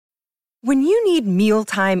When you need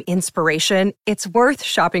mealtime inspiration, it's worth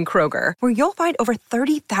shopping Kroger, where you'll find over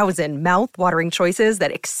 30,000 mouth-watering choices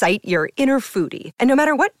that excite your inner foodie. And no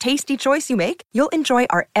matter what tasty choice you make, you'll enjoy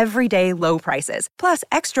our everyday low prices, plus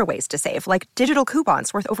extra ways to save, like digital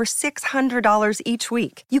coupons worth over $600 each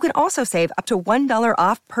week. You can also save up to $1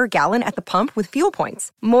 off per gallon at the pump with fuel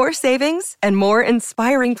points. More savings and more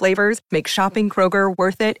inspiring flavors make shopping Kroger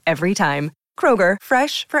worth it every time. Kroger,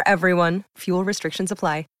 fresh for everyone. Fuel restrictions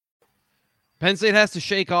apply. Penn State has to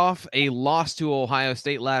shake off a loss to Ohio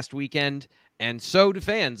State last weekend, and so do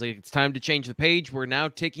fans. It's time to change the page. We're now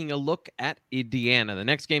taking a look at Indiana. The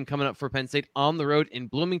next game coming up for Penn State on the road in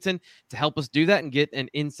Bloomington. To help us do that and get an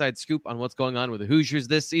inside scoop on what's going on with the Hoosiers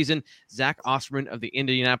this season, Zach Osterman of the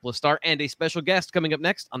Indianapolis Star, and a special guest coming up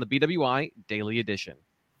next on the BWI Daily Edition.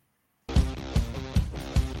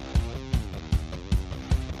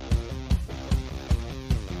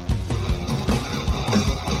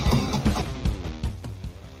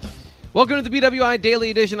 Welcome to the BWI Daily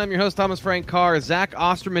Edition. I'm your host, Thomas Frank Carr. Zach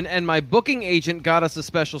Osterman and my booking agent got us a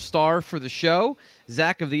special star for the show.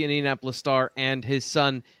 Zach of the Indianapolis Star and his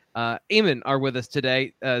son, Eamon, are with us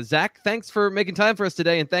today. Zach, thanks for making time for us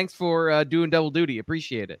today, and thanks for doing double duty.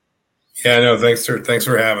 Appreciate it. Yeah, no, thanks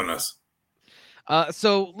for having us.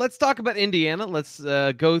 So let's talk about Indiana. Let's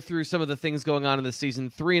go through some of the things going on in the season.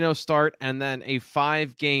 3-0 start and then a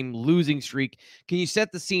 5-game losing streak. Can you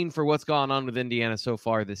set the scene for what's gone on with Indiana so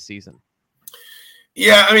far this season?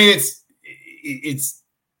 Yeah, I mean,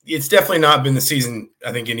 it's definitely not been the season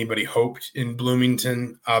I think anybody hoped in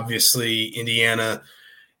Bloomington. Obviously, Indiana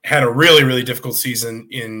had a really, really difficult season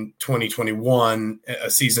in 2021, a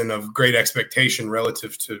season of great expectation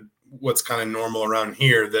relative to what's kind of normal around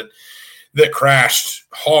here that crashed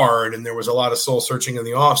hard, and there was a lot of soul searching in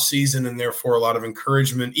the off season, and therefore a lot of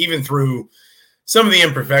encouragement, even through some of the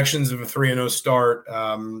imperfections of a 3-0 start.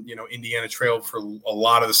 Indiana trailed for a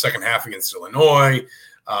lot of the second half against Illinois.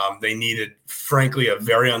 They needed, frankly, a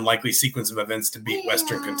very unlikely sequence of events to beat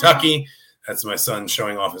Western Kentucky. That's my son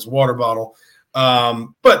showing off his water bottle.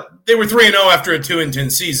 But they were 3-0 after a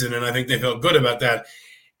 2-10 season, and I think they felt good about that.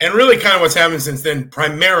 And really kind of what's happened since then,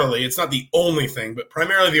 primarily, it's not the only thing, but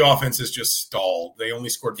primarily the offense has just stalled. They only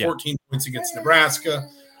scored 14 points against Nebraska.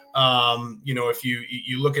 If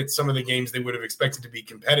you look at some of the games they would have expected to be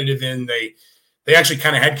competitive in, they actually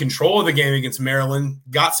kind of had control of the game against Maryland,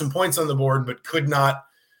 got some points on the board, but could not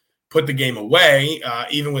put the game away,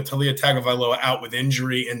 even with Talia Tagovailoa out with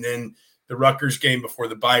injury. And then the Rutgers game before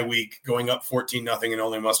the bye week, going up 14-0 and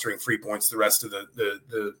only mustering 3 points the rest of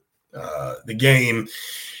the game.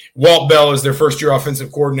 Walt Bell is their first-year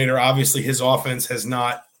offensive coordinator. Obviously, his offense has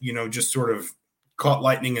not, just sort of caught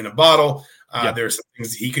lightning in a bottle. There are some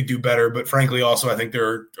things he could do better, but frankly, also I think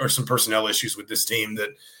there are some personnel issues with this team that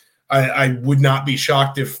I would not be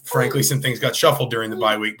shocked if, frankly, some things got shuffled during the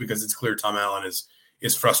bye week, because it's clear Tom Allen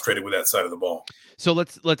is frustrated with that side of the ball. So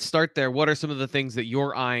let's start there. What are some of the things that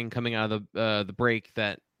you're eyeing coming out of the break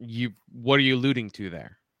what are you alluding to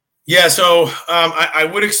there? Yeah, so I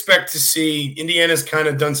would expect to see Indiana's kind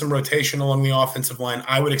of done some rotation along the offensive line.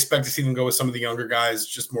 I would expect to see them go with some of the younger guys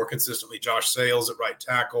just more consistently. Josh Sales at right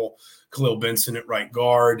tackle, Khalil Benson at right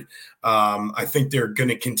guard. I think they're going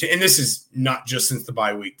to continue, and this is not just since the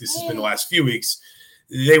bye week. This has been the last few weeks.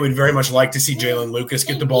 They would very much like to see Jalen Lucas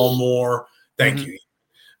get the ball more. Thank you.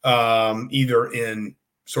 Either in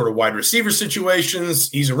sort of wide receiver situations.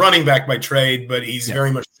 He's a running back by trade, but he's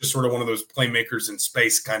very much just sort of one of those playmakers in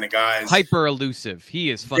space kind of guys. Hyper elusive.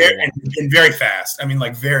 He is fun and very fast. I mean,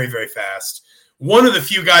 like very, very fast. One of the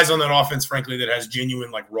few guys on that offense, frankly, that has genuine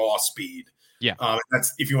like raw speed. Yeah.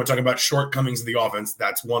 That's, if you want to talk about shortcomings of the offense,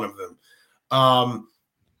 that's one of them.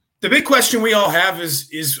 The big question we all have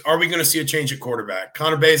is are we going to see a change at quarterback?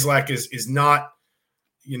 Connor Bazelak is not,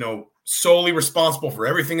 solely responsible for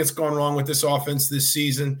everything that's gone wrong with this offense this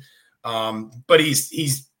season. But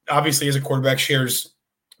he's obviously, as a quarterback, shares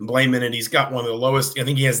blame in it. He's got one of the lowest. I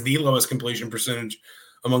think he has the lowest completion percentage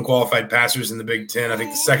among qualified passers in the Big Ten. I think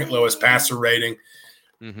the second lowest passer rating.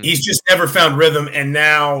 Mm-hmm. He's just never found rhythm. And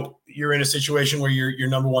now you're in a situation where your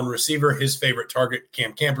number one receiver, his favorite target,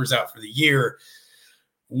 Cam Camper's out for the year.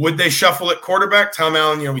 Would they shuffle at quarterback? Tom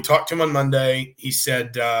Allen, we talked to him on Monday. He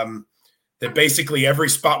said that basically every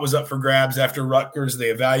spot was up for grabs after Rutgers. They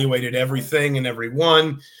evaluated everything and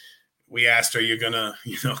everyone. We asked, are you going to,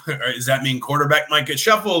 does that mean quarterback might get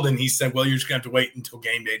shuffled? And he said, well, you're just going to have to wait until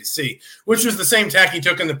game day to see, which was the same tack he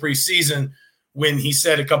took in the preseason when he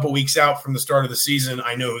said a couple weeks out from the start of the season,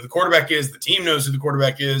 I know who the quarterback is. The team knows who the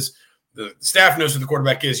quarterback is. The staff knows who the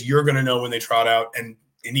quarterback is. You're going to know when they trot out. And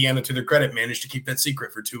Indiana, to their credit, managed to keep that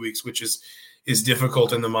secret for 2 weeks, which is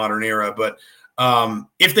difficult in the modern era. But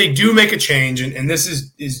If they do make a change, and this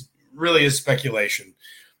is really a speculation,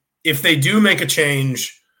 if they do make a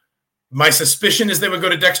change, my suspicion is they would go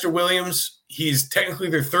to Dexter Williams. He's technically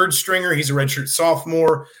their third stringer. He's a redshirt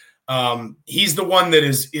sophomore. He's the one that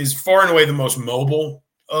is far and away the most mobile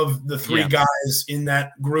of the three guys in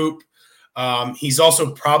that group. He's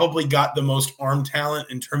also probably got the most arm talent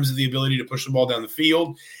in terms of the ability to push the ball down the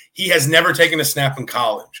field. He has never taken a snap in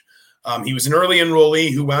college. He was an early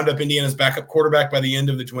enrollee who wound up Indiana's backup quarterback by the end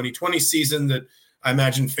of the 2020 season that I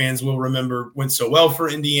imagine fans will remember went so well for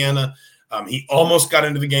Indiana. He almost got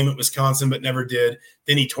into the game at Wisconsin, but never did.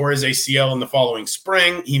 Then he tore his ACL in the following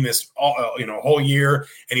spring. He missed a whole year,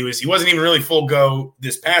 and he wasn't even really full go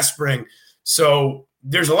this past spring. So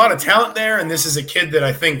there's a lot of talent there, and this is a kid that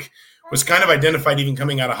I think was kind of identified even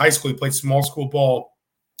coming out of high school. He played small school ball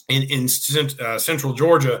in Central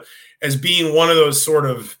Georgia as being one of those sort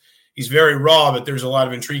of – he's very raw, but there's a lot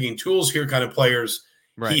of intriguing tools here kind of players.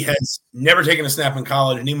 Right. He has never taken a snap in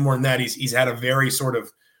college, and even more than that, he's had a very sort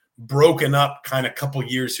of broken up kind of couple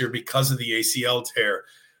years here because of the ACL tear.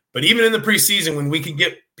 But even in the preseason, when we could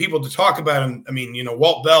get people to talk about him, I mean,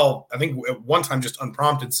 Walt Bell, I think at one time just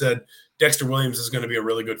unprompted said Dexter Williams is going to be a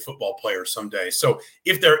really good football player someday. So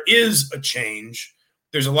if there is a change,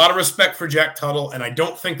 there's a lot of respect for Jack Tuttle, and I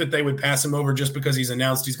don't think that they would pass him over just because he's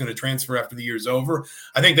announced he's going to transfer after the year's over.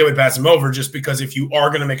 I think they would pass him over just because if you are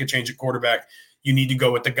going to make a change at quarterback, you need to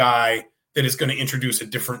go with the guy that is going to introduce a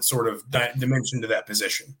different sort of dimension to that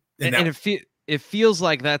position. And it feels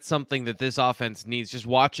like that's something that this offense needs, just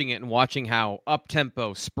watching it and watching how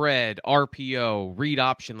up-tempo, spread, RPO, read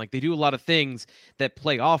option, like they do a lot of things that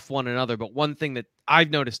play off one another. But one thing that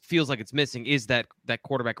I've noticed feels like it's missing is that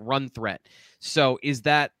quarterback run threat. So is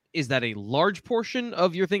that a large portion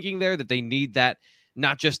of your thinking there, that they need that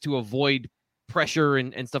not just to avoid pressure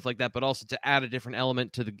and stuff like that, but also to add a different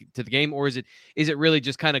element to the game? Or is it really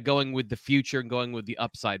just kind of going with the future and going with the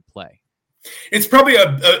upside play? It's probably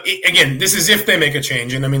again, this is if they make a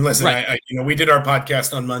change. And I mean, listen, right. We did our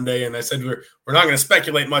podcast on Monday, and I said we're not going to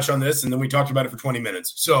speculate much on this, and then we talked about it for 20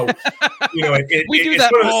 minutes. So, we do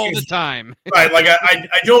that all the time, right? Like I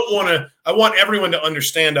don't want to. I want everyone to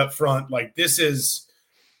understand up front, like this is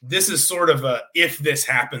sort of a if this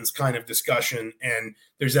happens kind of discussion, and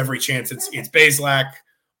there's every chance it's Bazelak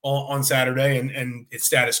on Saturday, and it's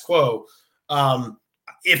status quo.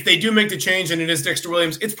 If they do make the change and it is Dexter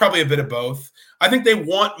Williams, it's probably a bit of both. I think they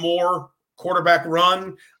want more quarterback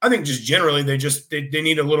run. I think just generally they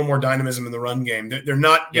need a little more dynamism in the run game. They're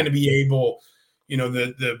not going to be able,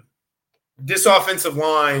 this offensive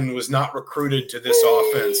line was not recruited to this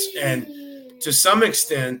offense. And to some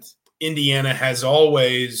extent, Indiana has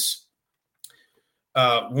always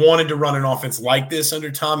wanted to run an offense like this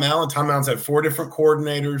under Tom Allen. Tom Allen's had 4 different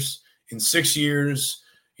coordinators in 6 years.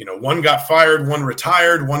 One got fired, one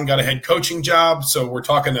retired, one got a head coaching job. So we're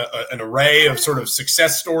talking an array of sort of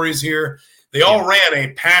success stories here. They all ran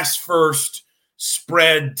a pass-first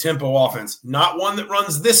spread tempo offense, not one that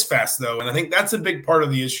runs this fast, though. And I think that's a big part of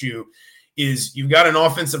the issue is you've got an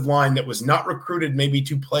offensive line that was not recruited maybe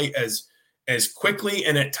to play as quickly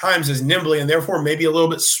and at times as nimbly, and therefore maybe a little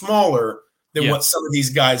bit smaller than what some of these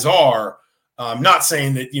guys are. Not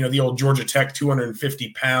saying that, the old Georgia Tech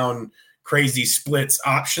 250-pound crazy splits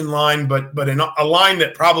option line, but a line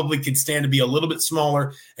that probably could stand to be a little bit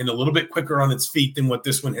smaller and a little bit quicker on its feet than what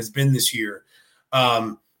this one has been this year.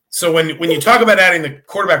 So when you talk about adding the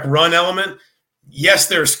quarterback run element, yes,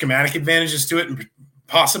 there are schematic advantages to it, and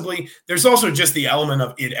possibly there's also just the element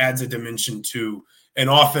of it adds a dimension to an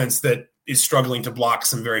offense that is struggling to block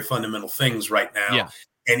some very fundamental things right now. Yeah.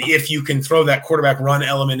 And if you can throw that quarterback run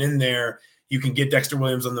element in there, you can get Dexter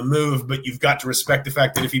Williams on the move, but you've got to respect the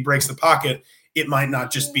fact that if he breaks the pocket, it might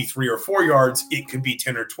not just be 3 or 4 yards. It could be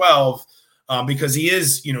 10 or 12 because he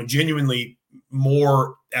is, genuinely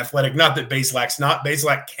more athletic. Not that Bazelak's not.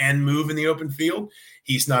 Bazelak can move in the open field.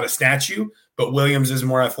 He's not a statue, but Williams is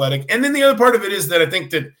more athletic. And then the other part of it is that I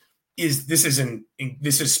think that this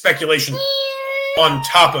is speculation on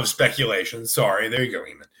top of speculation. Sorry, there you go,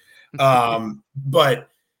 Eamon. But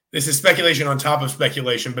this is speculation on top of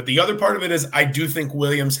speculation, but the other part of it is I do think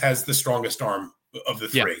Williams has the strongest arm of the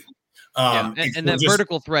three. And that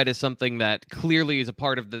vertical threat is something that clearly is a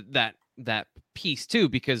part of that piece too,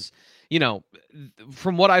 because,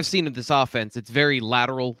 from what I've seen of this offense, it's very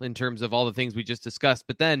lateral in terms of all the things we just discussed,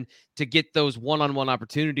 but then to get those one-on-one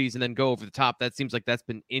opportunities and then go over the top, that seems like that's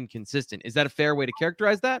been inconsistent. Is that a fair way to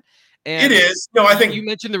characterize that? And it is. No, I think you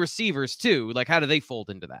mentioned the receivers too. Like, how do they fold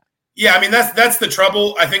into that? Yeah, I mean, that's the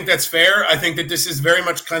trouble. I think that's fair. I think that this is very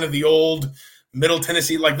much kind of the old Middle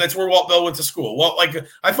Tennessee, like that's where Walt Bell went to school. Well, like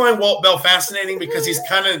I find Walt Bell fascinating because he's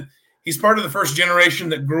kind of he's part of the first generation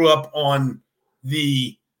that grew up on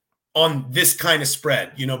this kind of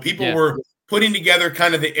spread. People were putting together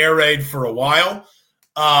kind of the air raid for a while.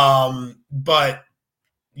 But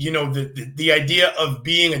the idea of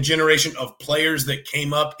being a generation of players that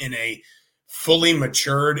came up in a fully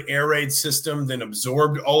matured air raid system, then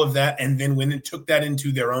absorbed all of that, and then went and took that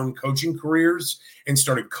into their own coaching careers and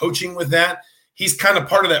started coaching with that. He's kind of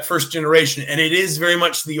part of that first generation, and it is very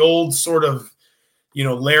much the old sort of,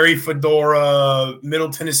 Larry Fedora, Middle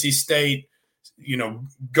Tennessee State,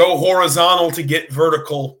 go horizontal to get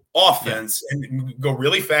vertical offense and go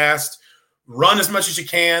really fast, run as much as you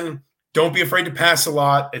can, don't be afraid to pass a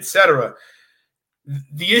lot, etc.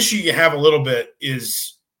 The issue you have a little bit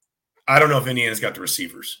is I don't know if Indiana's got the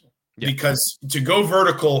receivers. Because to go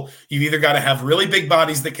vertical, you've either got to have really big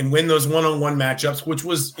bodies that can win those one-on-one matchups, which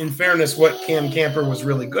was, in fairness, what Cam Camper was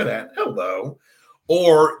really good at. Hello.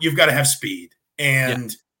 Or you've got to have speed.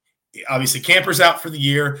 And obviously Camper's out for the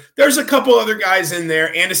year. There's a couple other guys in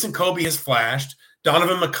there. Anderson Kobe has flashed.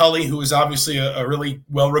 Donovan McCulley, who is obviously a really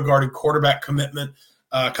well-regarded quarterback commitment,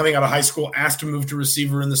 coming out of high school, asked to move to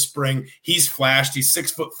receiver in the spring. He's flashed. He's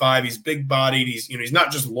 6'5". He's big bodied. He's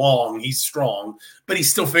not just long. He's strong, but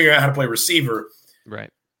he's still figuring out how to play receiver. Right.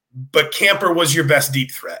 But Camper was your best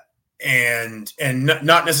deep threat, and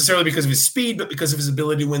not necessarily because of his speed, but because of his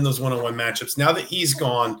ability to win those one-on-one matchups. Now that he's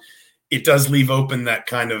gone, it does leave open that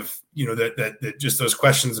kind of that just those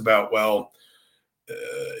questions about, well,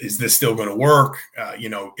 is this still going to work?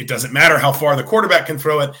 It doesn't matter how far the quarterback can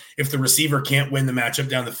throw it if the receiver can't win the matchup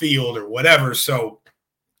down the field or whatever. So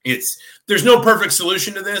there's no perfect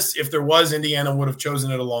solution to this. If there was, Indiana would have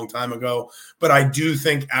chosen it a long time ago. But I do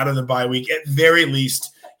think out of the bye week, at very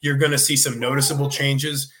least, you're going to see some noticeable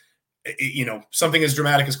changes. Something as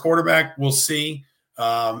dramatic as quarterback, we'll see.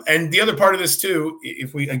 And the other part of this too,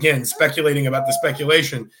 if we, again, speculating about the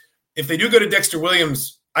speculation, if they do go to Dexter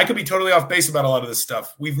Williams, I could be totally off base about a lot of this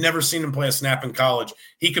stuff. We've never seen him play a snap in college.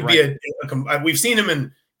 He could be we've seen him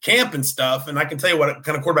in camp and stuff, and I can tell you what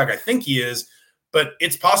kind of quarterback I think he is, but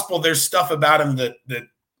it's possible there's stuff about him that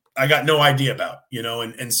I got no idea about,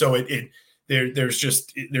 and so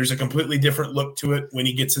there's a completely different look to it when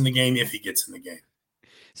he gets in the game, if he gets in the game.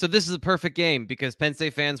 So this is a perfect game because Penn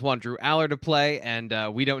State fans want Drew Aller to play, and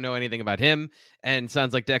we don't know anything about him. And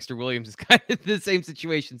sounds like Dexter Williams is kind of the same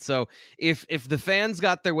situation. So if the fans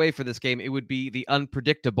got their way for this game, it would be the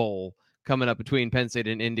unpredictable coming up between Penn State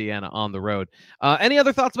and Indiana on the road. Any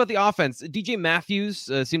other thoughts about the offense? DJ Matthews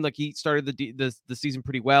seemed like he started the season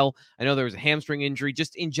pretty well. I know there was a hamstring injury.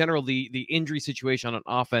 Just in general, the injury situation on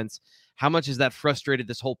offense, how much has that frustrated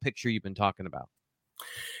this whole picture you've been talking about?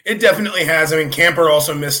 It definitely has. I mean, Camper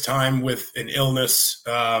also missed time with an illness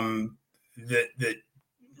that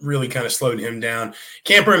really kind of slowed him down.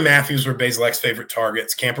 Camper and Matthews were Bazelak's favorite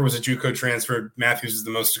targets. Camper was a JUCO transfer. Matthews is the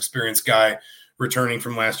most experienced guy returning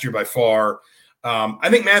from last year by far. I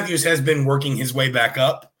think Matthews has been working his way back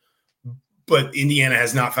up, but Indiana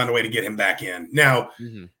has not found a way to get him back in. Now,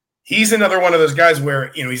 he's another one of those guys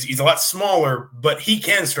where, he's a lot smaller, but he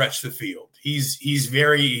can stretch the field. He's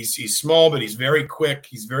small, but he's very quick.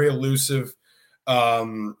 He's very elusive.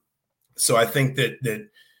 So I think that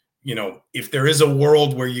if there is a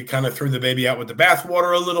world where you kind of threw the baby out with the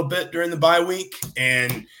bathwater a little bit during the bye week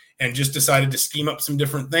and just decided to scheme up some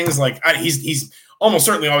different things, he's almost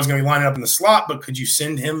certainly always going to be lining up in the slot, but could you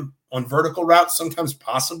send him on vertical routes sometimes?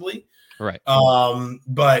 Possibly. Right.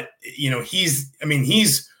 But he's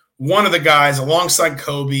one of the guys alongside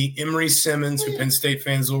Kobe, Emory Simmons, who Penn State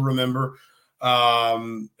fans will remember.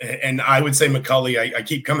 And I would say McCulley. I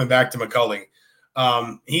keep coming back to McCulley.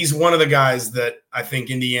 He's one of the guys that I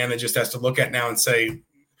think Indiana just has to look at now and say,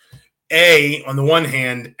 A, on the one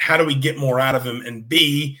hand, how do we get more out of him? And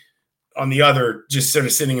B, on the other, just sort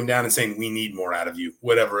of sitting him down and saying, we need more out of you,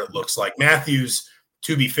 whatever it looks like. Matthews,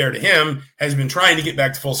 to be fair to him, has been trying to get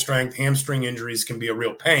back to full strength. Hamstring injuries can be a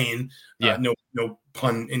real pain. No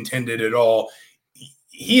pun intended at all.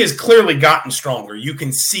 He has clearly gotten stronger. You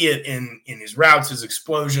can see it in his routes, his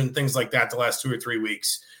explosion, things like that the last 2 or 3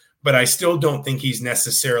 weeks. But I still don't think he's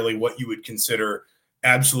necessarily what you would consider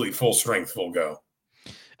absolutely full strength, full go.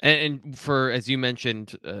 And for, as you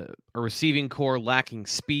mentioned, a receiving core lacking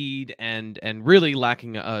speed and really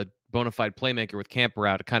lacking a bona fide playmaker with Camper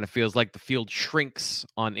out, it kind of feels like the field shrinks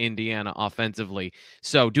on Indiana offensively.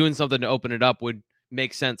 So doing something to open it up would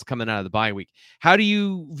make sense coming out of the bye week. How do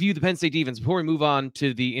you view the Penn State defense before we move on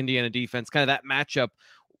to the Indiana defense, kind of that matchup?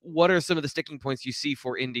 What are some of the sticking points you see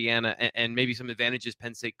for Indiana and maybe some advantages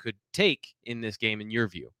Penn State could take in this game in your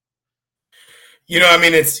view?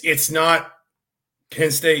 It's not Penn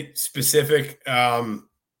State specific.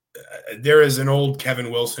 there is an old Kevin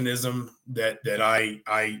Wilsonism that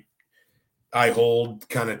I hold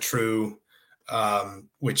kind of true,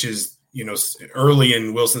 which is, early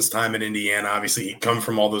in Wilson's time in Indiana, obviously he'd come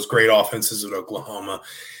from all those great offenses at Oklahoma,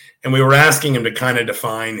 and we were asking him to kind of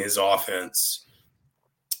define his offense.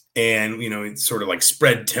 And, it's sort of like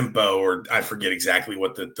spread tempo, or I forget exactly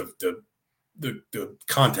what the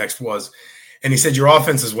context was. And he said, your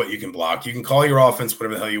offense is what you can block. You can call your offense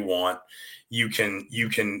whatever the hell you want. You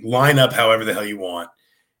can line up however the hell you want.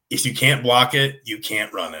 If you can't block it, you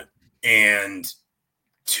can't run it. And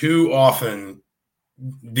too often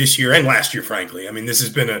this year and last year, frankly, I mean, this has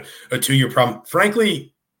been a 2-year problem.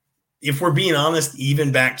 Frankly, if we're being honest,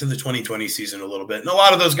 even back to the 2020 season a little bit. And a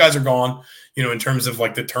lot of those guys are gone, in terms of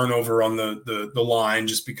like the turnover on the line,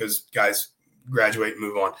 just because guys graduate and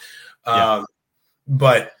move on. Yeah.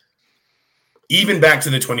 But even back to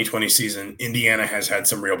the 2020 season, Indiana has had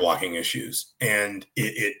some real blocking issues. And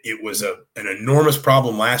it was an enormous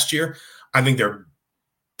problem last year. I think they're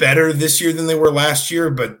better this year than they were last year,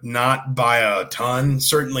 but not by a ton,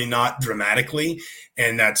 certainly not dramatically.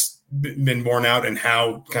 And that's been borne out in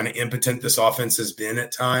how kind of impotent this offense has been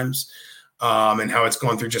at times, and how it's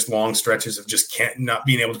gone through just long stretches of just not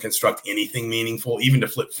being able to construct anything meaningful, even to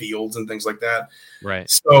flip fields and things like that. Right.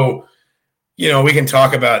 So, we can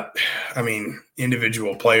talk about,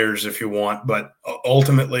 individual players if you want, but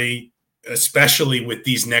ultimately, especially with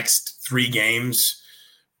these next 3 games,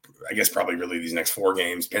 I guess probably really these next 4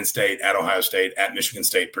 games, Penn State, at Ohio State, at Michigan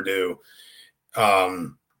State, Purdue. I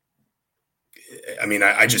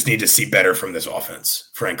just need to see better from this offense,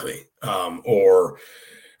 frankly, or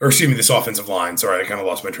excuse me, this offensive line. Sorry, I kind of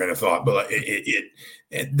lost my train of thought, but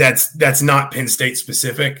that's not Penn State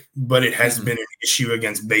specific, but it has been an issue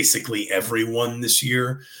against basically everyone this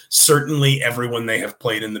year. Certainly everyone they have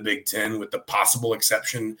played in the Big Ten, with the possible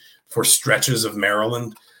exception for stretches of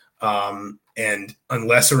Maryland. And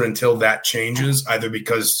unless or until that changes, either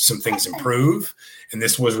because some things improve, and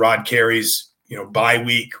this was Rod Carey's, bye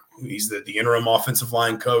week. He's the interim offensive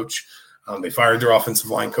line coach. They fired their offensive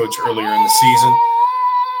line coach earlier in the season.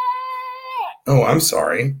 Oh, I'm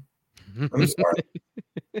sorry.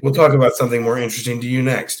 We'll talk about something more interesting to you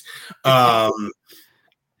next.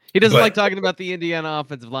 He doesn't like talking about the Indiana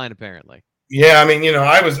offensive line, apparently. Yeah,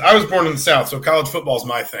 I was born in the South, so college football is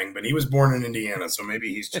my thing. But he was born in Indiana, so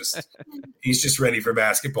maybe he's just ready for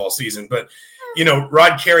basketball season. But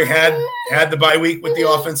Rod Carey had the bye week with the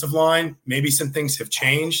offensive line. Maybe some things have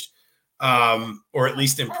changed, or at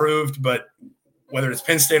least improved. But whether it's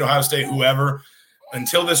Penn State, Ohio State, whoever,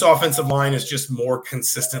 until this offensive line is just more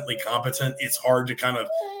consistently competent, it's hard to kind of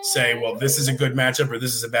say, well, this is a good matchup or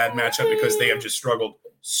this is a bad matchup, because they have just struggled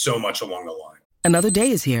so much along the line. Another day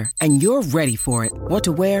is here, and you're ready for it. What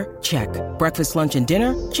to wear? Check. Breakfast, lunch, and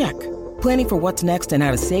dinner? Check. Planning for what's next and how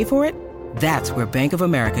to save for it? That's where Bank of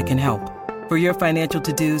America can help. For your financial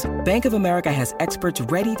to-dos, Bank of America has experts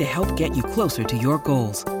ready to help get you closer to your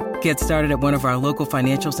goals. Get started at one of our local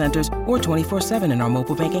financial centers or 24/7 in our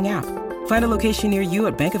mobile banking app. Find a location near you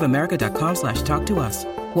at bankofamerica.com/talktous.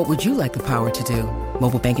 What would you like the power to do?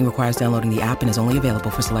 Mobile banking requires downloading the app and is only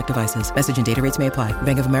available for select devices. Message and data rates may apply.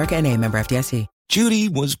 Bank of America NA, member FDIC. Judy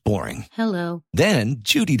was boring. Hello. Then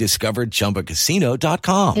Judy discovered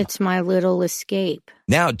ChumbaCasino.com. It's my little escape.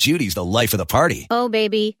 Now Judy's the life of the party. Oh,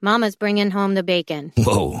 baby, mama's bringing home the bacon.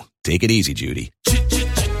 Whoa, take it easy, Judy.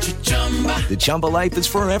 The Chumba life is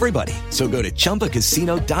for everybody. So go to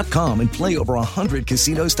ChumbaCasino.com and play over 100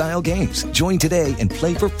 casino-style games. Join today and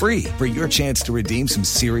play for free for your chance to redeem some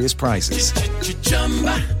serious prizes.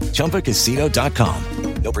 ChumbaCasino.com.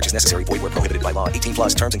 No purchase necessary. Void where prohibited by law.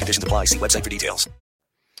 18+ terms and conditions apply. See website for details.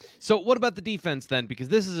 So what about the defense then? Because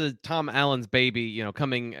this is a Tom Allen's baby,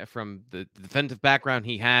 coming from the defensive background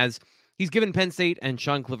he has. He's given Penn State and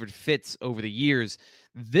Sean Clifford fits over the years.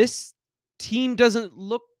 This team doesn't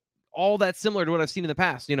look all that similar to what I've seen in the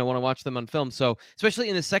past, when I watch them on film. So especially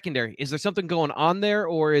in the secondary, is there something going on there,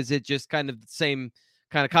 or is it just kind of the same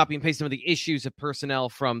kind of copy and paste some of the issues of personnel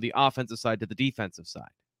from the offensive side to the defensive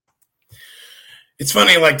side? It's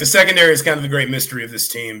funny, like the secondary is kind of the great mystery of this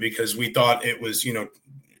team, because we thought it was,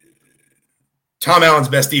 Tom Allen's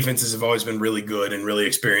best defenses have always been really good and really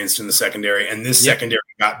experienced in the secondary. And this secondary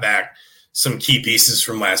got back some key pieces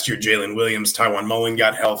from last year. Jalen Williams, Tywan Mullen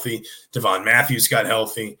got healthy. Devon Matthews got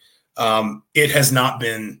healthy. It has not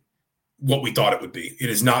been what we thought it would be. It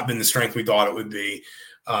has not been the strength we thought it would be.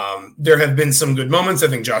 There have been some good moments. I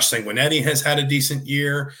think Josh Sanguinetti has had a decent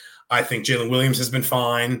year. I think Jalen Williams has been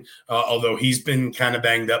fine, although he's been kind of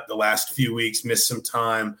banged up the last few weeks, missed some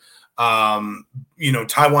time.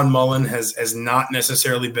 Tywan Mullen has not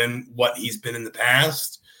necessarily been what he's been in the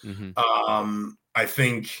past. Mm-hmm. I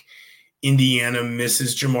think Indiana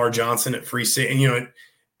misses Jamar Johnson at free safety. And,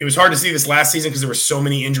 it was hard to see this last season because there were so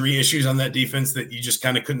many injury issues on that defense that you just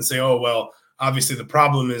kind of couldn't say, oh, well, obviously the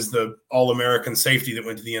problem is the All-American safety that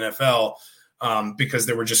went to the NFL because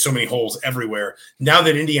there were just so many holes everywhere. Now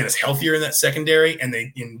that Indiana's healthier in that secondary and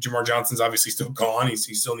Jamar Johnson's obviously still gone,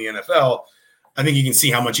 he's still in the NFL, I think you can see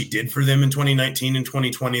how much he did for them in 2019 and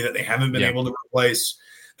 2020 that they haven't been able to replace.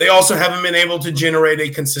 They also haven't been able to generate a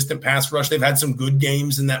consistent pass rush. They've had some good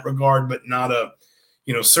games in that regard, but not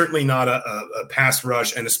certainly not a pass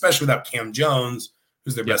rush, and especially without Cam Jones,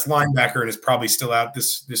 who's their best linebacker and is probably still out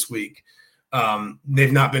this week.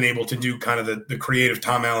 They've not been able to do kind of the creative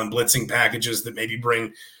Tom Allen blitzing packages that maybe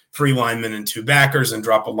bring 3 linemen and 2 backers and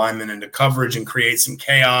drop a lineman into coverage and create some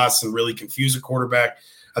chaos and really confuse a quarterback.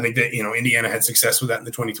 I think that, Indiana had success with that in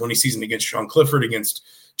the 2020 season against Sean Clifford, against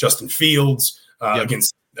Justin Fields,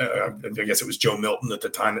 against I guess it was Joe Milton at the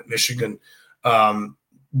time at Michigan.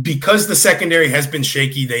 Because the secondary has been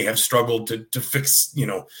shaky, they have struggled to fix,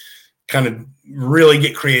 kind of really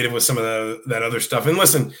get creative with some of that other stuff. And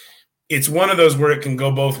listen, it's one of those where it can go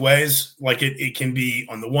both ways. Like it can be,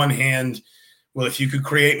 on the one hand, well, if you could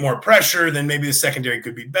create more pressure, then maybe the secondary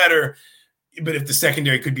could be better. But if the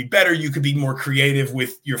secondary could be better, you could be more creative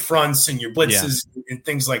with your fronts and your blitzes and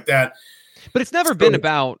things like that. But it's never been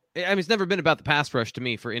about the pass rush to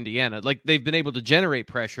me for Indiana. Like, they've been able to generate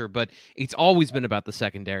pressure, but it's always been about the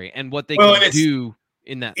secondary and what they can do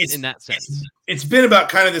in that sense. It's been about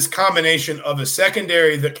kind of this combination of a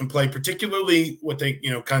secondary that can play particularly what they,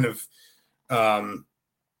 kind of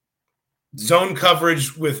zone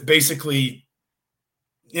coverage with basically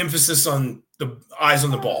emphasis on the eyes on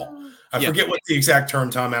the ball. I forget what the exact term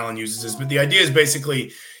Tom Allen uses, but the idea is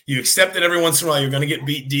basically you accept that every once in a while you're going to get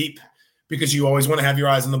beat deep, because you always want to have your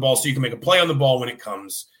eyes on the ball so you can make a play on the ball when it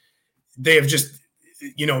comes. They have just,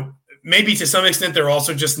 maybe to some extent they're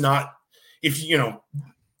also just not,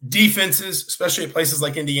 defenses, especially at places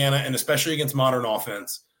like Indiana and especially against modern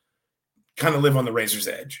offense, kind of live on the razor's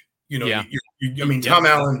edge. Tom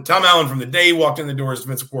Allen from the day he walked in the door as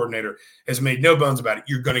defensive coordinator has made no bones about it.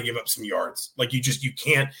 You're going to give up some yards. Like you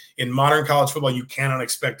can't, in modern college football, you cannot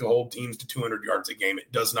expect to hold teams to 200 yards a game.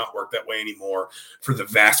 It does not work that way anymore for the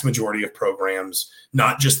vast majority of programs,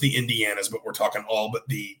 not just the Indianas, but we're talking all but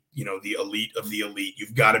the elite of the elite.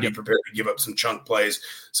 You've got to be prepared to give up some chunk plays,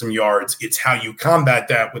 some yards. It's how you combat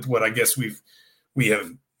that with what I guess we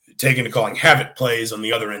have taken to calling havoc plays on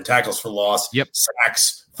the other end, tackles for loss,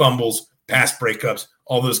 sacks, fumbles, pass breakups,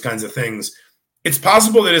 all those kinds of things. It's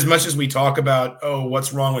possible that as much as we talk about,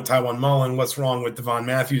 what's wrong with Tywan Mullen, what's wrong with Devon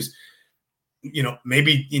Matthews,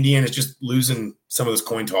 maybe Indiana's just losing some of those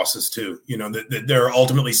coin tosses too. That there are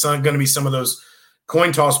ultimately going to be some of those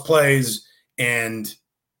coin toss plays, and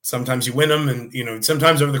sometimes you win them, and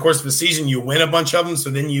sometimes over the course of the season you win a bunch of them. So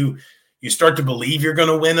then you start to believe you're going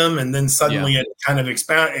to win them, and then suddenly it kind of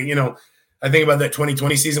expound. I think about that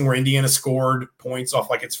 2020 season where Indiana scored points off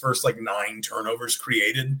like its first 9 turnovers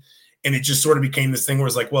created. And it just sort of became this thing where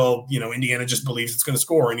it's like, well, Indiana just believes it's going to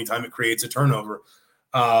score anytime it creates a turnover.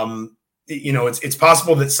 It's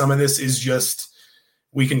possible that some of this is just,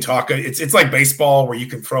 we can talk. It's like baseball where you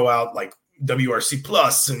can throw out like WRC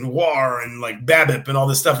plus and WAR and like BABIP and all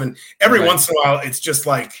this stuff. And every once in a while, it's just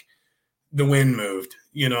like the wind moved.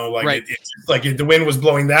 It's like the wind was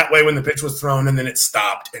blowing that way when the pitch was thrown, and then it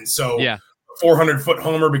stopped. And so a 400-foot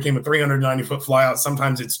homer became a 390-foot flyout.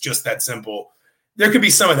 Sometimes it's just that simple. There could be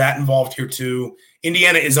some of that involved here too.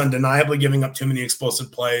 Indiana is undeniably giving up too many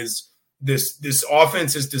explosive plays. This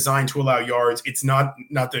offense is designed to allow yards. It's not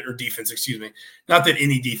that, or defense, excuse me, not that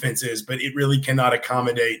any defense is, but it really cannot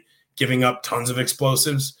accommodate giving up tons of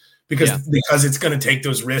explosives because it's going to take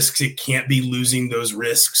those risks. It can't be losing those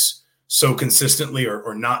risks so consistently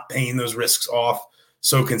or not paying those risks off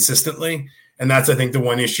so consistently. And that's, I think, the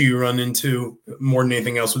one issue you run into more than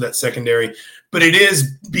anything else with that secondary. But it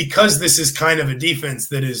is because this is kind of a defense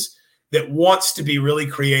that wants to be really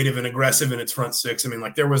creative and aggressive in its front six. I mean,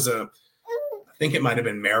 like there was I think it might have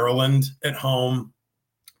been Maryland at home.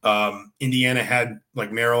 Indiana had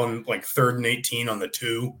like Maryland like 3rd and 18 on the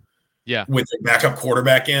 2 with the backup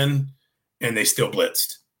quarterback in, and they still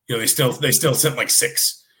blitzed. They still sent like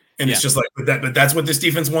 6. And it's just like, but that's what this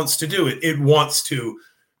defense wants to do. It wants to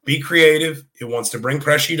be creative. It wants to bring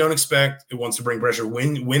pressure you don't expect. It wants to bring pressure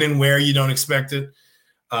when and where you don't expect it.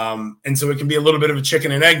 And so it can be a little bit of a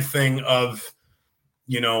chicken and egg thing of,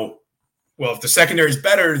 if the secondary is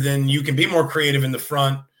better, then you can be more creative in the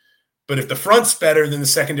front. But if the front's better, then the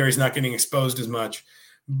secondary is not getting exposed as much.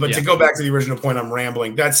 But to go back to the original point, I'm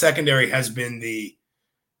rambling. That secondary has been the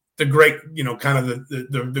great, kind of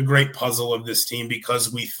the great puzzle of this team,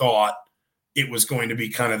 because we thought it was going to be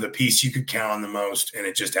kind of the piece you could count on the most, and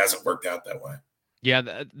it just hasn't worked out that way.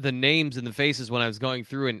 Yeah, the names and the faces when I was going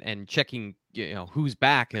through and checking, who's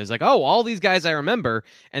back, and I was like, oh, all these guys I remember.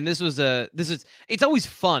 And it's always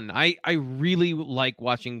fun. I really like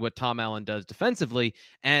watching what Tom Allen does defensively,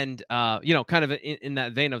 and kind of in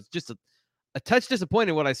that vein, I was just a touch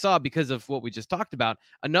disappointed what I saw because of what we just talked about.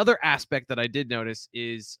 Another aspect that I did notice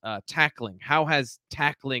is tackling. How has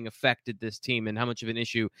tackling affected this team, and how much of an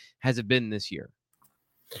issue has it been this year?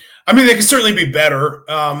 I mean, they could certainly be better.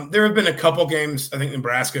 There have been a couple games, I think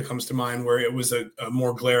Nebraska comes to mind, where it was a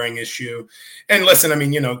more glaring issue. And listen, I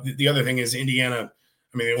mean, the other thing is Indiana,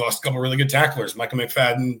 I mean, they lost a couple really good tacklers. Micah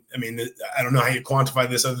McFadden, I mean, I don't know how you quantify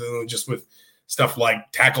this other than just with stuff like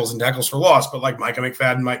tackles and tackles for loss, but like Micah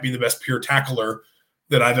McFadden might be the best pure tackler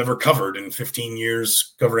that I've ever covered in 15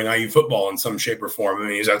 years covering IU football in some shape or form. I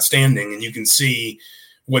mean, he's outstanding, and you can see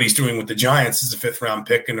what he's doing with the Giants as a 5th-round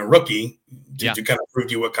pick and a rookie to kind of prove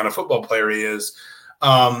to you what kind of football player he is.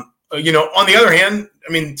 On the other hand,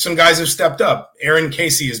 I mean, some guys have stepped up. Aaron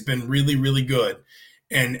Casey has been really, really good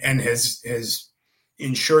and has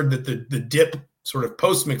ensured that the dip sort of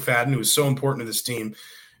post-McFadden, who is so important to this team,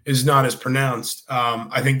 is not as pronounced.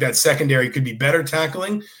 I think that secondary could be better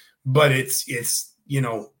tackling, but it's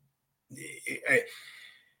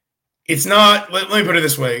not, let me put it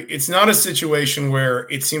this way. It's not a situation where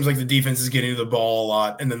it seems like the defense is getting to the ball a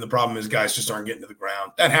lot, and then the problem is guys just aren't getting to the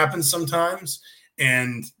ground. That happens sometimes,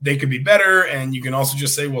 and they could be better. And you can also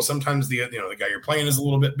just say, well, sometimes the guy you're playing is a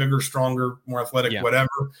little bit bigger, stronger, more athletic,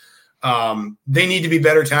 whatever. They need to be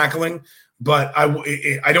better tackling, but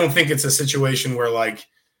I don't think it's a situation where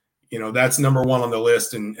that's number one on the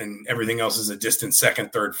list and everything else is a distant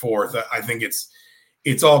second, third, fourth. I think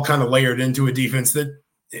it's all kind of layered into a defense that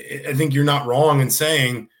I think you're not wrong in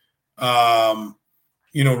saying,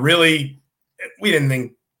 really, we didn't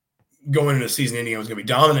think going into the season Indiana was going to be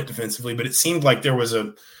dominant defensively, but it seemed like there was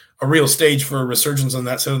a real stage for a resurgence on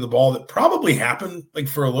that side of the ball that probably happened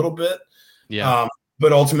for a little bit,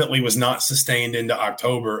 but ultimately was not sustained into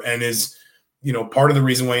October and is, part of the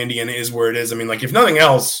reason why Indiana is where it is. I mean, if nothing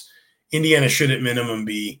else, Indiana should at minimum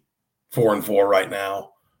be 4-4 right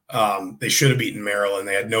now. They should have beaten Maryland.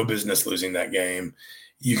 They had no business losing that game.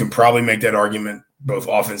 You can probably make that argument both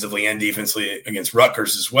offensively and defensively against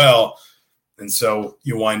Rutgers as well. And so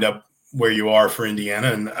you wind up where you are for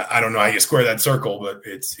Indiana. And I don't know how you square that circle, but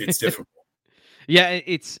it's difficult. Yeah,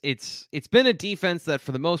 it's been a defense that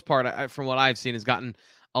for the most part, from what I've seen, has gotten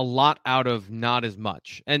a lot out of not as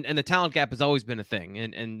much. And the talent gap has always been a thing.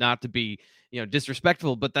 And not to be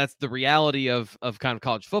disrespectful, but that's the reality of kind of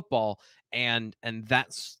college football. And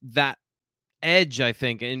that's that edge, I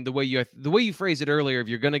think, and the way you phrase it earlier, if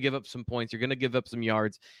you're going to give up some points, you're going to give up some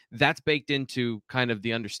yards, that's baked into kind of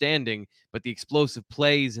the understanding, but the explosive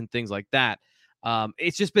plays and things like that,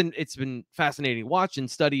 it's been fascinating to watch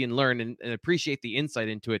and study and learn and appreciate the insight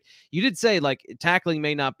into it. You did say tackling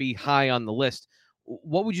may not be high on the list.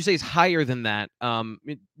 What would you say is higher than that?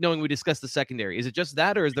 Knowing we discussed the secondary, is it just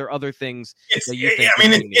that, or is there other things that you think? I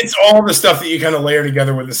mean, it's all the stuff that you kind of layer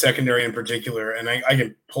together with the secondary in particular. And I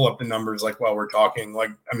can pull up the numbers while we're talking.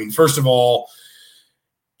 First of all,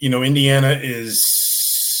 Indiana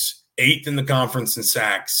is 8th in the conference in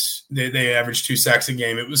sacks. They average 2 sacks a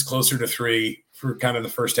game. It was closer to 3 for kind of the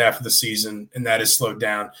first half of the season, and that has slowed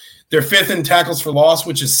down. They're 5th in tackles for loss,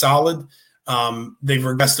 which is solid. They've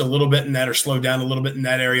regressed a little bit in that or slowed down a little bit in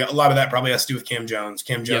that area. A lot of that probably has to do with Cam Jones.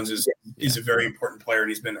 Cam Jones is a very important player, and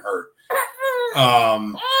he's been hurt.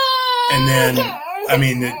 And then, I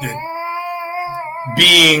mean,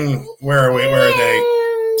 being where are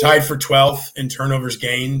they? Tied for 12th in turnovers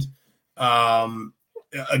gained.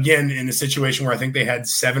 Again, in a situation where I think they had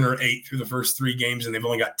 7 or 8 through the first 3 games, and they've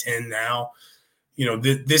only got 10 now.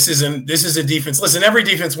 This is a defense. Listen, every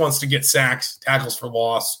defense wants to get sacks, tackles for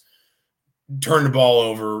loss, turn the ball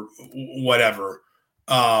over, whatever.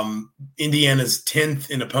 Indiana's 10th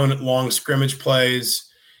in opponent long scrimmage plays.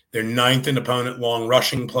 They're 9th in opponent long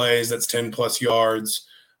rushing plays. That's 10-plus yards.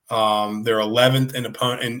 They're 11th in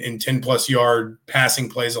opponent in 10-plus yard passing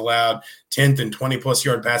plays allowed, 10th in 20-plus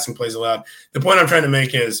yard passing plays allowed. The point I'm trying to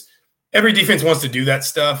make is every defense wants to do that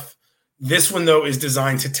stuff. This one, though, is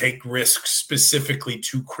designed to take risks specifically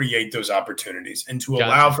to create those opportunities and to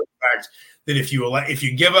allow for the fact that if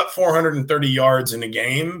you give up 430 yards in a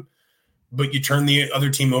game, but you turn the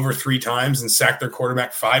other team over 3 times and sack their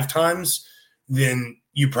quarterback 5 times, then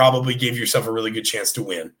you probably gave yourself a really good chance to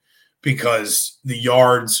win, because the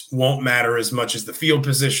yards won't matter as much as the field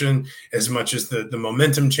position, as much as the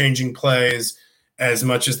momentum changing plays, as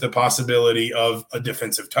much as the possibility of a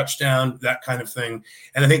defensive touchdown, that kind of thing.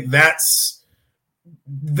 And I think that's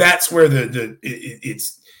that's where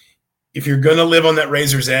it's if you're going to live on that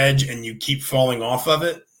razor's edge and you keep falling off of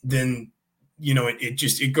it, then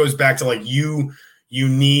it goes back to like you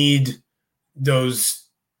need those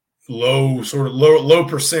low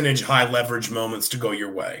percentage, high leverage moments to go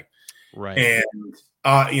your way. Right. And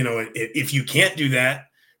if you can't do that,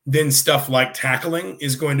 then stuff like tackling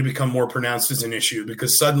is going to become more pronounced as an issue,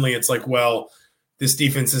 because suddenly it's like, well, this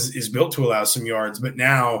defense is built to allow some yards, but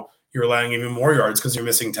now you're allowing even more yards because you're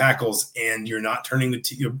missing tackles and you're not turning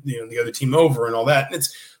the other team over and all that. And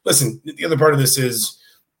the other part of this is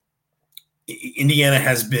Indiana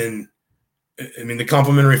has been, the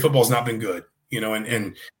complementary football has not been good,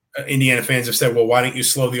 and Indiana fans have said, well, why don't you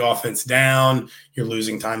slow the offense down? You're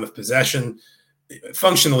losing time of possession.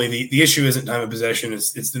 Functionally, the issue isn't time of possession.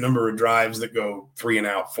 It's the number of drives that go 3 and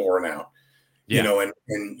out, 4 and out,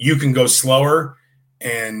 and you can go slower.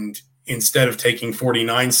 And instead of taking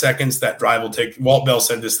 49 seconds, that drive will take, Walt Bell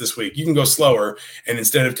said this week, you can go slower. And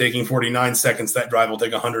instead of taking 49 seconds, that drive will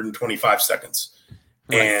take 125 seconds.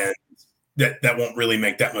 Right. And that won't really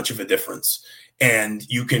make that much of a difference. And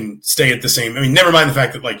you can stay at the same. Never mind the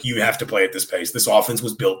fact that like you have to play at this pace. This offense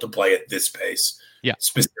was built to play at this pace. Yeah.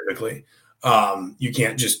 Specifically. You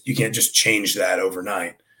can't just change that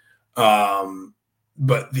overnight.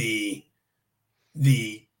 But the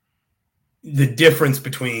difference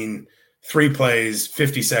between 3 plays,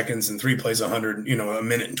 50 seconds, and 3 plays, 100, a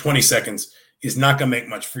minute and 20 seconds is not going to make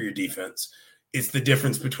much for your defense. It's the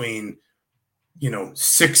difference between,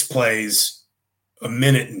 6 plays, a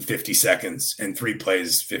minute and 50 seconds, and 3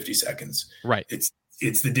 plays, 50 seconds. Right. It's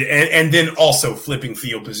and then also flipping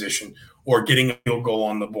field position or getting a field goal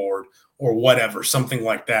on the board or whatever, something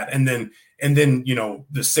like that. And then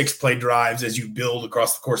the 6 play drives as you build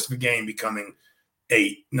across the course of a game becoming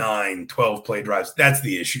 8, 9, 12 play drives. That's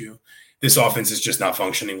the issue. This offense is just not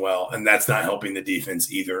functioning well, and that's not helping the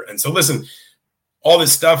defense either. And so listen, all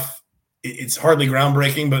this stuff, it's hardly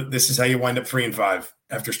groundbreaking, but this is how you wind up 3-5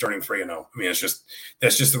 after starting 3-0.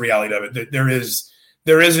 That's just the reality of it. There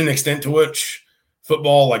is an extent to which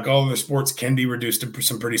football, like all other sports, can be reduced to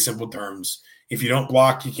some pretty simple terms. If you don't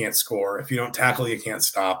block, you can't score. If you don't tackle, you can't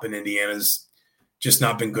stop. And Indiana's just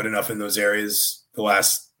not been good enough in those areas the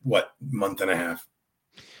last, month and a half.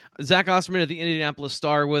 Zach Osterman of the Indianapolis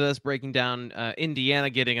Star with us, breaking down Indiana,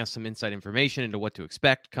 getting us some inside information into what to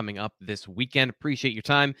expect coming up this weekend. Appreciate your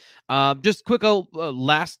time. Just quick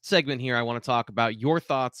last segment here. I want to talk about your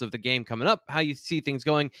thoughts of the game coming up, how you see things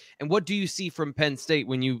going, and what do you see from Penn State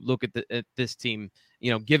when you look at this team,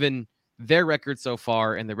 given their record so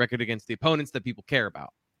far and the record against the opponents that people care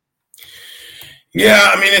about?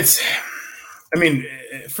 Yeah,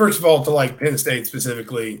 first of all, to like Penn State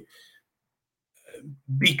specifically,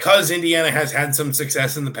 because Indiana has had some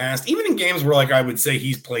success in the past, even in games where I would say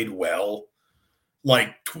he's played well,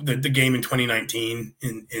 like the game in 2019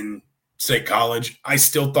 in State College, I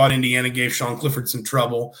still thought Indiana gave Sean Clifford some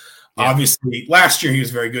trouble. Yeah. Obviously, last year he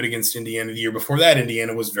was very good against Indiana. The year before that,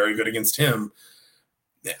 Indiana was very good against him.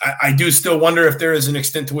 I do still wonder if there is an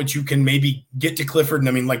extent to which you can maybe get to Clifford.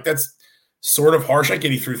 And that's sort of harsh. I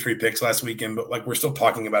get he threw 3 picks last weekend, but we're still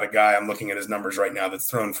talking about a guy, I'm looking at his numbers right now,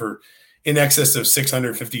 that's thrown for in excess of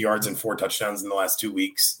 650 yards and 4 touchdowns in the last 2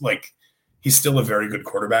 weeks. He's still a very good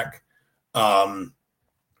quarterback. But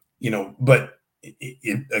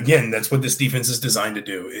again, that's what this defense is designed to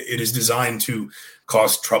do. It is designed to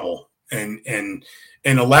cause trouble and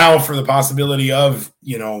allow for the possibility of,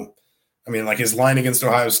 his line against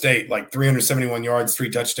Ohio State, 371 yards,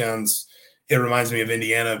 3 touchdowns. It reminds me of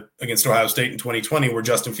Indiana against Ohio State in 2020, where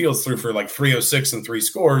Justin Fields threw for 306 and 3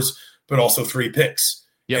 scores, but also 3 picks.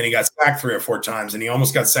 Yep. And he got sacked 3 or 4 times, and he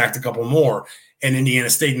almost got sacked a couple more. And Indiana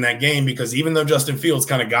stayed in that game because even though Justin Fields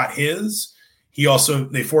kind of got his,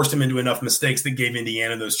 they forced him into enough mistakes that gave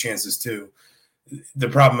Indiana those chances too. The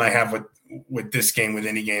problem I have with this game, with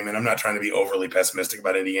any game, and I'm not trying to be overly pessimistic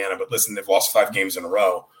about Indiana, but listen, they've lost 5 games in a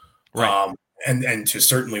row. Right. And to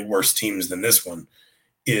certainly worse teams than this one,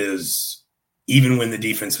 is even when the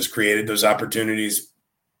defense has created those opportunities,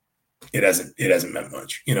 it hasn't meant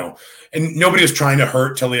much, and nobody was trying to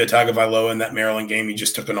hurt Talia Tagovailoa in that Maryland game. He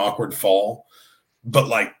just took an awkward fall, but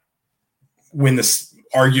when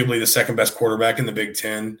arguably the second best quarterback in the Big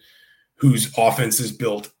Ten, whose offense is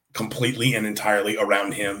built completely and entirely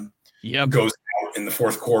around him, goes out in the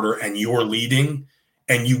fourth quarter and you're leading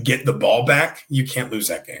and you get the ball back, you can't lose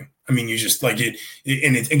that game. You just and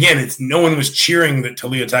it's no one was cheering that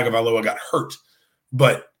Talia Tagovailoa got hurt,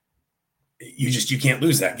 but you can't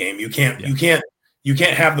lose that game. You can't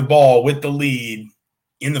have the ball with the lead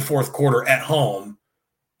in the fourth quarter at home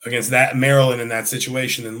against that Maryland in that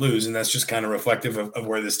situation and lose. And that's just kind of reflective of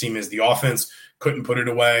where this team is. The offense couldn't put it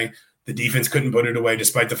away. The defense couldn't put it away,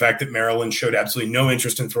 despite the fact that Maryland showed absolutely no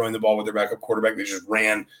interest in throwing the ball with their backup quarterback. They just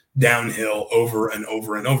ran downhill over and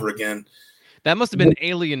over and over again. That must have been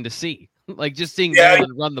alien to see, like just seeing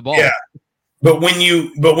Maryland run the ball. Yeah. But when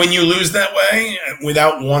you lose that way,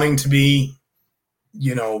 without wanting to be,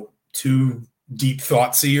 too deep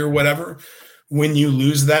thoughtsy or whatever, when you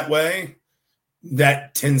lose that way,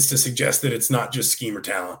 that tends to suggest that it's not just scheme or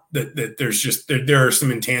talent. That there's just there are some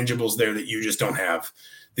intangibles there that you just don't have,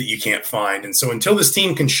 that you can't find. And so until this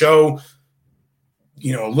team can show,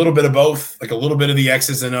 a little bit of both, like a little bit of the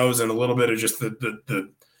X's and O's and a little bit of just the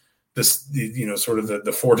sort of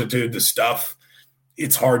the fortitude, the stuff,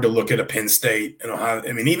 it's hard to look at a Penn State and Ohio.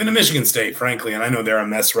 I mean, even a Michigan State, frankly, and I know they're a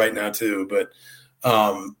mess right now too, but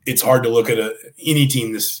it's hard to look at any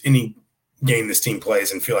game this team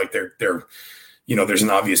plays and feel like they're there's an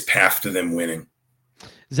obvious path to them winning.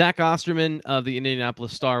 Zach Osterman of the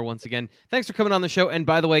Indianapolis Star, once again, thanks for coming on the show. And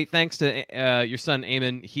by the way, thanks to your son,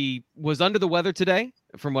 Eamon. He was under the weather today,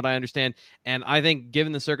 from what I understand. And I think,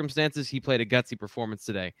 given the circumstances, he played a gutsy performance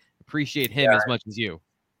today. Appreciate him as much as you.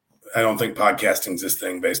 I don't think podcasting's this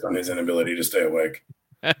thing based on his inability to stay awake.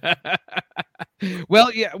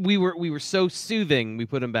 Well, yeah, we were so soothing, we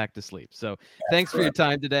put him back to sleep. So thanks for your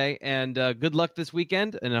time today, and good luck this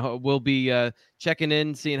weekend. And we'll be checking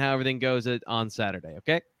in, seeing how everything goes on Saturday.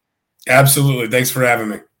 Okay. Absolutely. Thanks for having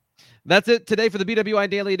me. That's it today for the BWI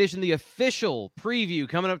Daily Edition, the official preview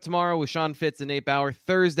coming up tomorrow with Sean Fitz and Nate Bauer.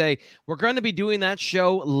 Thursday, we're going to be doing that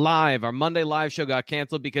show live. Our Monday live show got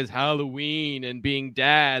canceled because Halloween and being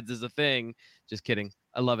dads is a thing. Just kidding.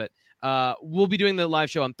 I love it. We'll be doing the live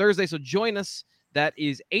show on Thursday, so join us. That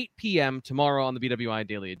is 8 p.m. tomorrow on the BWI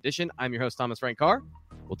Daily Edition. I'm your host, Thomas Frank Carr.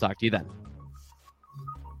 We'll talk to you then.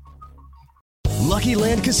 Lucky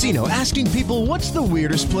Land Casino, asking people, what's the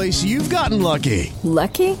weirdest place you've gotten lucky?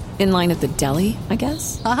 Lucky? In line at the deli, I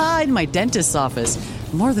guess? Aha, in my dentist's office.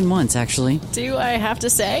 More than once, actually. Do I have to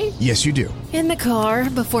say? Yes, you do. In the car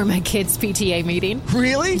before my kids' PTA meeting.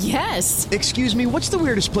 Really? Yes. Excuse me, what's the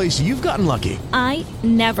weirdest place you've gotten lucky? I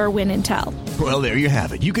never win and tell. Well, there you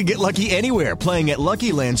have it. You can get lucky anywhere, playing at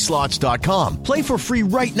LuckyLandSlots.com. Play for free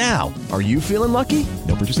right now. Are you feeling lucky?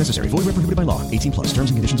 No purchase necessary. Void where prohibited by law. 18+.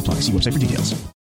 Terms and conditions apply. See website for details.